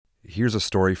here's a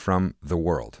story from The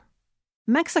World.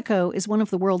 Mexico is one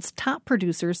of the world's top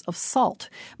producers of salt.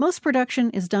 Most production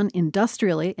is done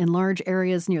industrially in large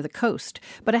areas near the coast,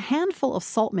 but a handful of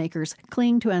salt makers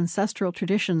cling to ancestral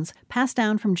traditions passed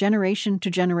down from generation to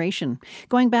generation,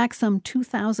 going back some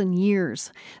 2,000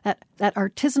 years. That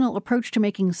artisanal approach to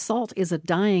making salt is a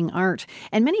dying art,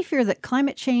 and many fear that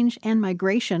climate change and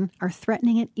migration are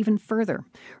threatening it even further.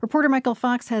 Reporter Michael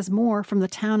Fox has more from the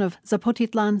town of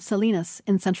Zapotitlan Salinas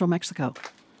in central Mexico.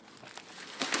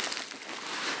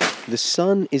 The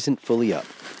sun isn't fully up,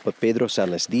 but Pedro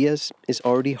Salas Diaz is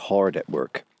already hard at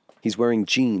work. He's wearing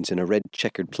jeans and a red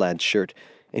checkered plaid shirt,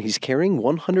 and he's carrying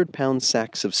 100-pound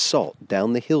sacks of salt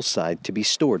down the hillside to be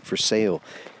stored for sale.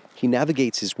 He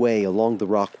navigates his way along the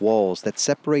rock walls that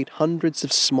separate hundreds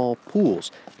of small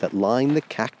pools that line the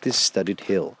cactus-studded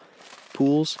hill.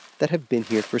 Pools that have been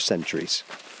here for centuries.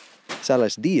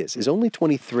 Salas Diaz is only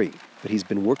 23, but he's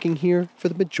been working here for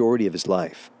the majority of his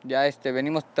life.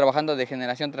 Venimos trabajando de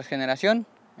generación tras generación.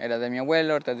 Era de mi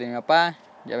abuelo, ahorita de mi papá,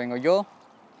 ya vengo yo.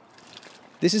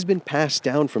 This has been passed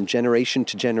down from generation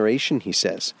to generation, he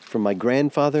says, from my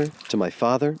grandfather to my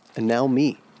father, and now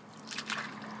me.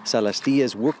 Salas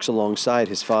Diaz works alongside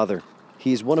his father.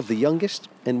 He is one of the youngest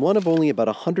and one of only about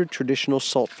 100 traditional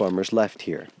salt farmers left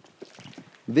here.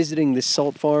 Visiting this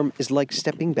salt farm is like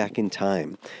stepping back in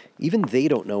time. Even they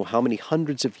don't know how many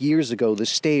hundreds of years ago the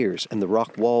stairs and the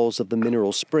rock walls of the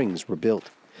mineral springs were built.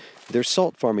 Their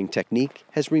salt farming technique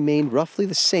has remained roughly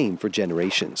the same for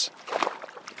generations.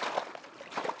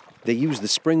 They use the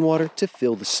spring water to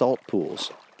fill the salt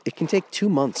pools. It can take 2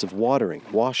 months of watering,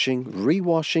 washing,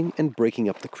 rewashing, and breaking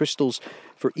up the crystals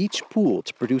for each pool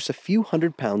to produce a few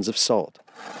hundred pounds of salt.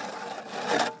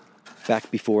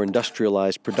 Back before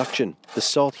industrialized production, the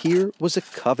salt here was a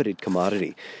coveted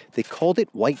commodity. They called it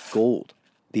white gold.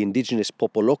 The indigenous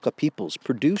Popoloca peoples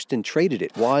produced and traded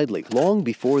it widely long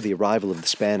before the arrival of the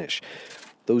Spanish.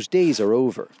 Those days are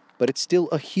over, but it's still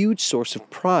a huge source of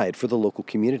pride for the local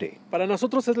community. Para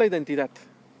nosotros es la identidad,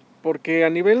 porque a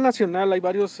nivel nacional hay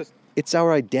varios. It's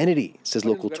our identity, says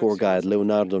local tour guide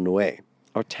Leonardo Noé.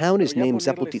 Our town is named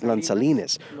Zapotitlan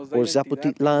Salinas, or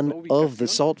Zapotitlan of the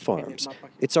salt farms.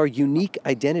 It's our unique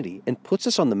identity and puts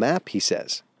us on the map, he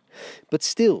says. But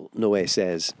still, Noé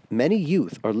says, many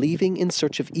youth are leaving in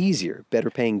search of easier,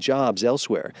 better-paying jobs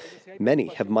elsewhere. Many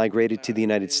have migrated to the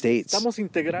United States.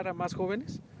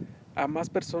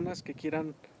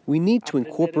 We need to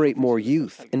incorporate more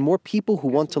youth and more people who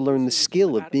want to learn the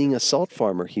skill of being a salt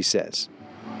farmer, he says.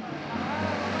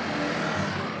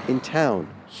 In town,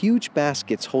 huge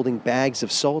baskets holding bags of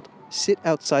salt sit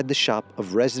outside the shop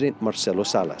of resident Marcelo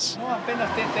Salas.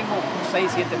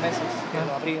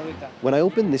 When I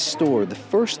opened this store, the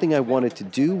first thing I wanted to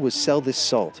do was sell this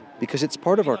salt, because it's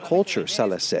part of our culture,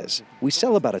 Salas says. We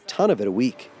sell about a ton of it a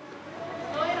week.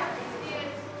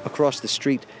 Across the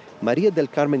street, Maria del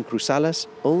Carmen Cruzalas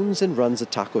owns and runs a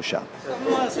taco shop.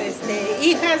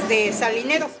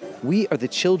 We are the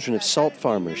children of salt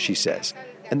farmers, she says.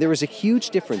 And there is a huge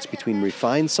difference between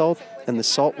refined salt and the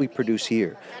salt we produce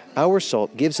here. Our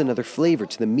salt gives another flavor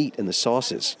to the meat and the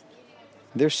sauces.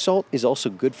 Their salt is also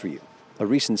good for you. A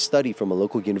recent study from a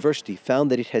local university found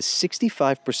that it has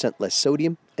 65% less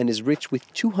sodium and is rich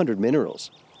with 200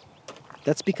 minerals.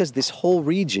 That's because this whole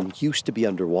region used to be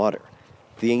underwater.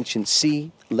 The ancient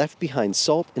sea left behind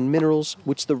salt and minerals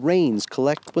which the rains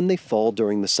collect when they fall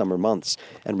during the summer months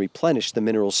and replenish the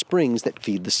mineral springs that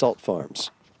feed the salt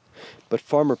farms. But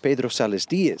farmer Pedro Salas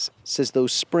Diaz says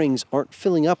those springs aren't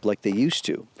filling up like they used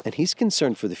to, and he's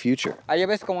concerned for the future.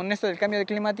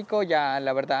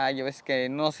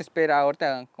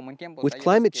 With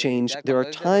climate change, there are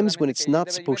times when it's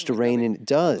not supposed to rain and it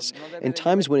does, and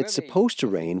times when it's supposed to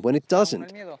rain when it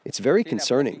doesn't. It's very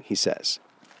concerning, he says.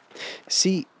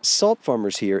 See, salt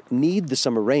farmers here need the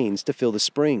summer rains to fill the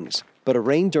springs, but a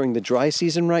rain during the dry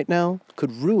season right now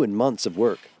could ruin months of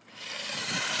work.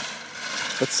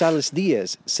 But Salas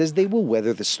Diaz says they will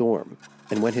weather the storm,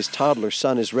 and when his toddler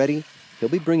son is ready, he'll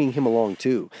be bringing him along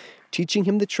too, teaching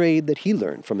him the trade that he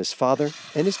learned from his father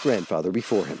and his grandfather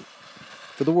before him.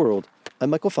 For The World,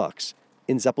 I'm Michael Fox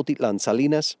in Zapotitlan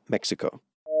Salinas, Mexico.